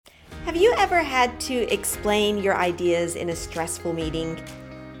Have you ever had to explain your ideas in a stressful meeting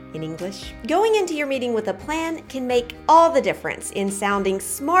in English? Going into your meeting with a plan can make all the difference in sounding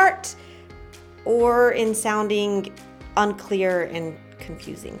smart or in sounding unclear and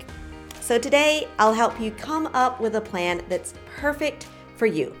confusing. So today, I'll help you come up with a plan that's perfect for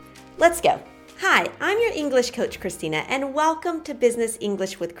you. Let's go. Hi, I'm your English coach, Christina, and welcome to Business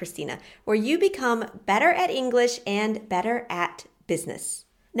English with Christina, where you become better at English and better at business.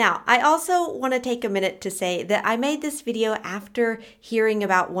 Now, I also want to take a minute to say that I made this video after hearing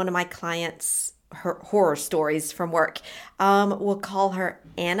about one of my clients' horror stories from work. We'll call her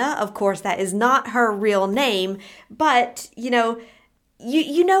Anna. Of course, that is not her real name, but you know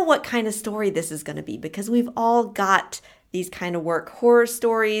what kind of story this is going to be because we've all got these kind of work horror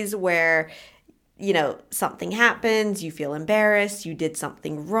stories where something happens, you feel embarrassed, you did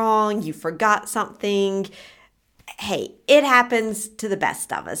something wrong, you forgot something. Hey, it happens to the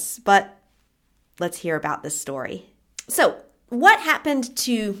best of us, but let's hear about this story. So, what happened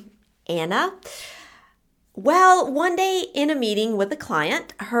to Anna? Well, one day in a meeting with a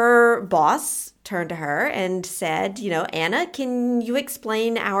client, her boss turned to her and said, Anna, can you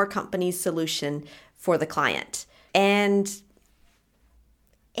explain our company's solution for the client? And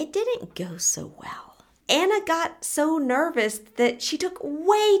it didn't go so well. Anna got so nervous that she took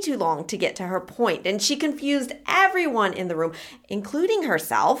way too long to get to her point, and she confused everyone in the room, including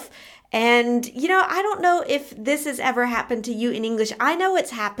herself. And, I don't know if this has ever happened to you in English. I know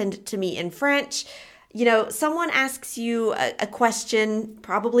it's happened to me in French. Someone asks you a question,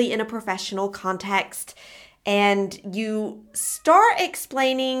 probably in a professional context, and you start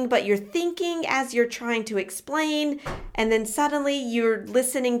explaining, but you're thinking as you're trying to explain, and then suddenly you're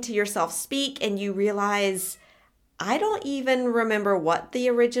listening to yourself speak and you realize, I don't even remember what the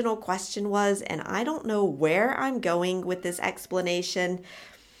original question was, and I don't know where I'm going with this explanation.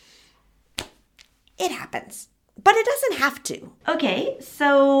 It happens, but it doesn't have to. Okay,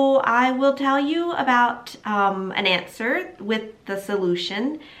 so I will tell you about an answer with the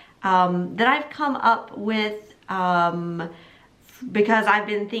solution that I've come up with because I've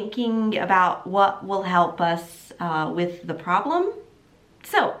been thinking about what will help us with the problem.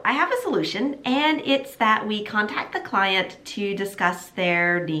 So I have a solution, and it's that we contact the client to discuss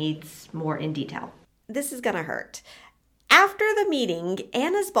their needs more in detail. This is gonna hurt. After the meeting,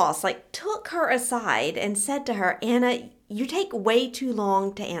 Anna's boss took her aside and said to her, Anna, you take way too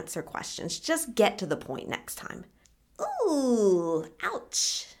long to answer questions. Just get to the point next time. Ooh,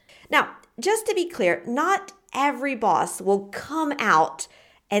 ouch. Now, just to be clear, not every boss will come out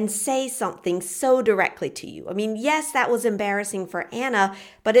and say something so directly to you. I mean, yes, that was embarrassing for Anna,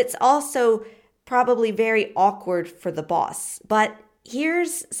 but it's also probably very awkward for the boss. But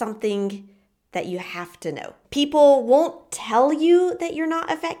here's something that you have to know. People won't tell you that you're not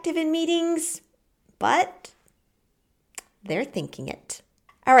effective in meetings, but they're thinking it.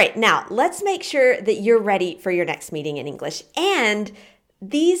 All right, now let's make sure that you're ready for your next meeting in English. And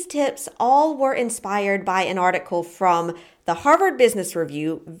these tips all were inspired by an article from the Harvard Business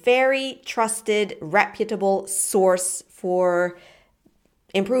Review, very trusted, reputable source for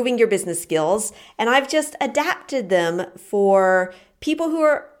improving your business skills. And I've just adapted them for people who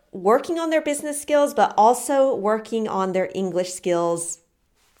are working on their business skills, but also working on their English skills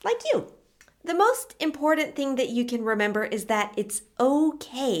like you. The most important thing that you can remember is that it's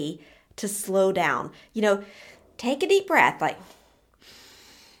okay to slow down. Take a deep breath,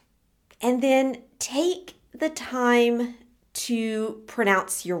 and then take the time to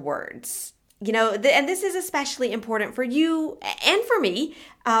pronounce your words. And this is especially important for you and for me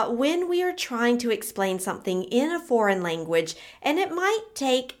when we are trying to explain something in a foreign language, and it might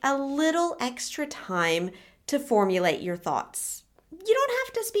take a little extra time to formulate your thoughts. You don't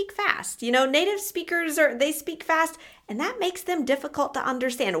have to speak fast. Native speakers, they speak fast, and that makes them difficult to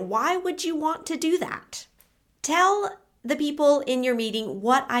understand. Why would you want to do that? Tell the people in your meeting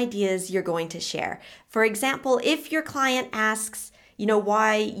what ideas you're going to share. For example, if your client asks,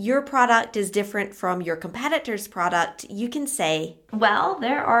 why your product is different from your competitor's product, you can say, well,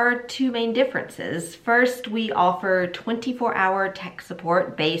 there are two main differences. First, we offer 24-hour tech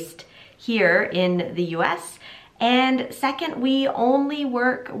support based here in the US. And second, we only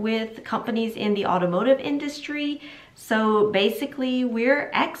work with companies in the automotive industry. So basically, we're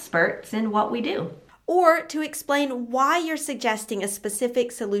experts in what we do. Or to explain why you're suggesting a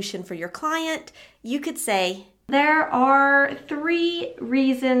specific solution for your client, you could say, there are 3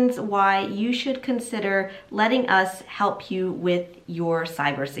 reasons why you should consider letting us help you with your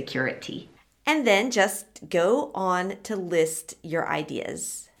cybersecurity. And then just go on to list your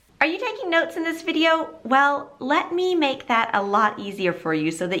ideas. Are you taking notes in this video? Well, let me make that a lot easier for you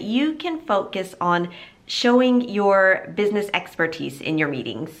so that you can focus on showing your business expertise in your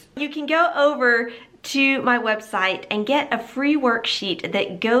meetings. You can go over to my website and get a free worksheet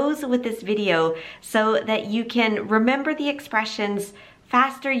that goes with this video so that you can remember the expressions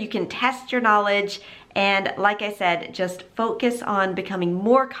faster, you can test your knowledge, and like I said, just focus on becoming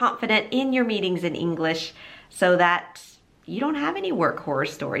more confident in your meetings in English so that you don't have any work horror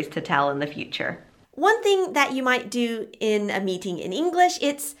stories to tell in the future. One thing that you might do in a meeting in English,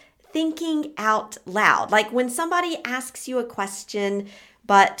 it's thinking out loud. Like when somebody asks you a question,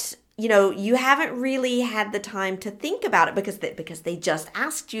 but you haven't really had the time to think about it because they just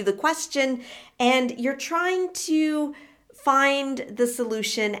asked you the question, and you're trying to find the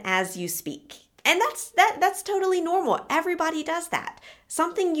solution as you speak. And that's totally normal. Everybody does that.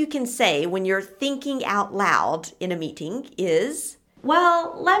 Something you can say when you're thinking out loud in a meeting is,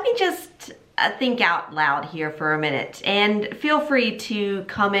 well, let me just think out loud here for a minute, and feel free to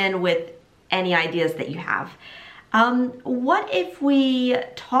come in with any ideas that you have. What if we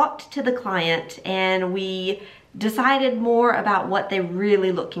talked to the client and we decided more about what they're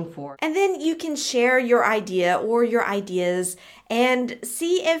really looking for? And then you can share your idea or your ideas and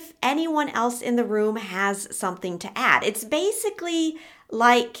see if anyone else in the room has something to add. It's basically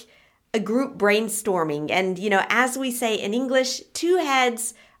like a group brainstorming. And, as we say in English, two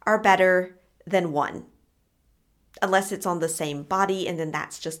heads are better than one, unless it's on the same body, and then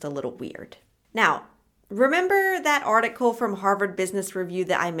that's just a little weird. Now, remember that article from Harvard Business Review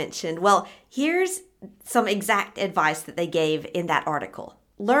that I mentioned? Well, here's some exact advice that they gave in that article.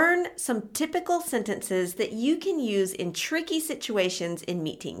 Learn some typical sentences that you can use in tricky situations in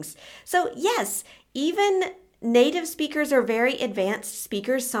meetings. So yes, even native speakers or very advanced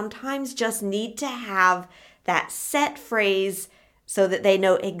speakers sometimes just need to have that set phrase so that they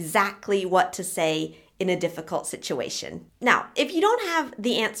know exactly what to say in a difficult situation. Now, if you don't have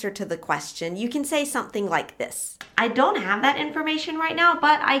the answer to the question, you can say something like this. I don't have that information right now,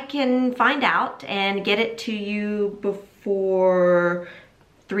 but I can find out and get it to you before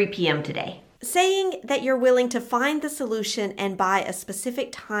 3 p.m. today. Saying that you're willing to find the solution and by a specific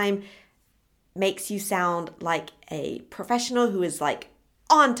time makes you sound like a professional who is like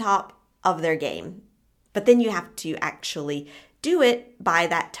on top of their game. But then you have to actually do it by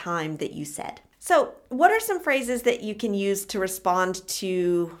that time that you said. So, what are some phrases that you can use to respond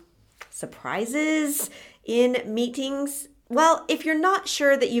to surprises in meetings? Well, if you're not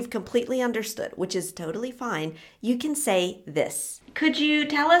sure that you've completely understood, which is totally fine, you can say this. Could you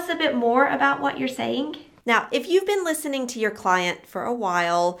tell us a bit more about what you're saying? Now, if you've been listening to your client for a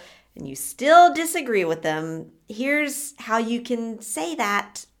while and you still disagree with them, here's how you can say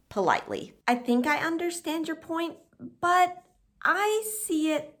that politely. I think I understand your point, but I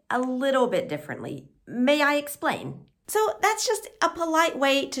see it a little bit differently. May I explain? So that's just a polite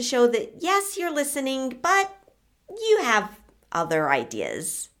way to show that yes, you're listening, but you have other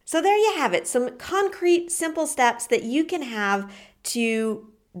ideas. So there you have it, some concrete, simple steps that you can have to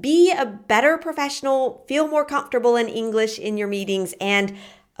be a better professional, feel more comfortable in English in your meetings, and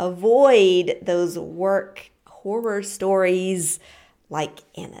avoid those work horror stories like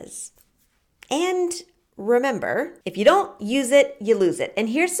Anna's. And remember, if you don't use it, you lose it. And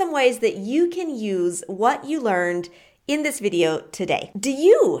here's some ways that you can use what you learned in this video today. Do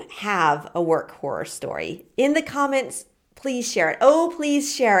you have a work horror story? In the comments, please share it. Oh,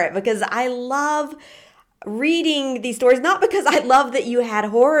 please share it, because I love reading these stories, not because I love that you had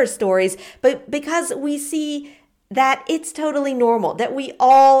horror stories, but because we see that it's totally normal, that we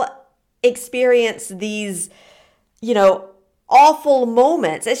all experience these, awful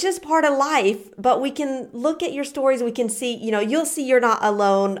moments. It's just part of life, but we can look at your stories. We can see, you'll see you're not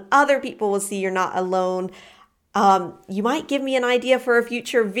alone. Other people will see you're not alone. You might give me an idea for a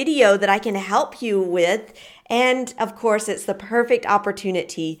future video that I can help you with. And of course, it's the perfect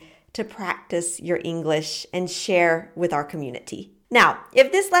opportunity to practice your English and share with our community. Now,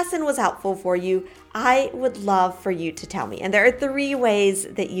 if this lesson was helpful for you, I would love for you to tell me. And there are 3 ways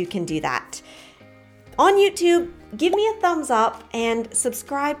that you can do that. On YouTube, give me a thumbs up and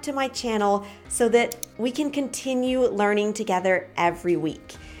subscribe to my channel so that we can continue learning together every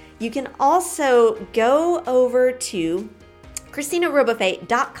week. You can also go over to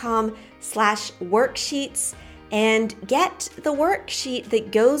ChristinaRebuffet.com/worksheets and get the worksheet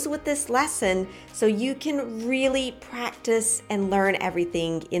that goes with this lesson so you can really practice and learn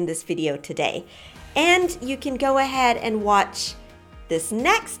everything in this video today. And you can go ahead and watch this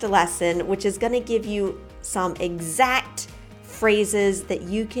next lesson, which is going to give you some exact phrases that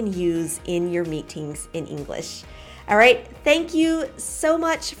you can use in your meetings in English. All right, thank you so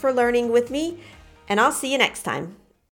much for learning with me, and I'll see you next time.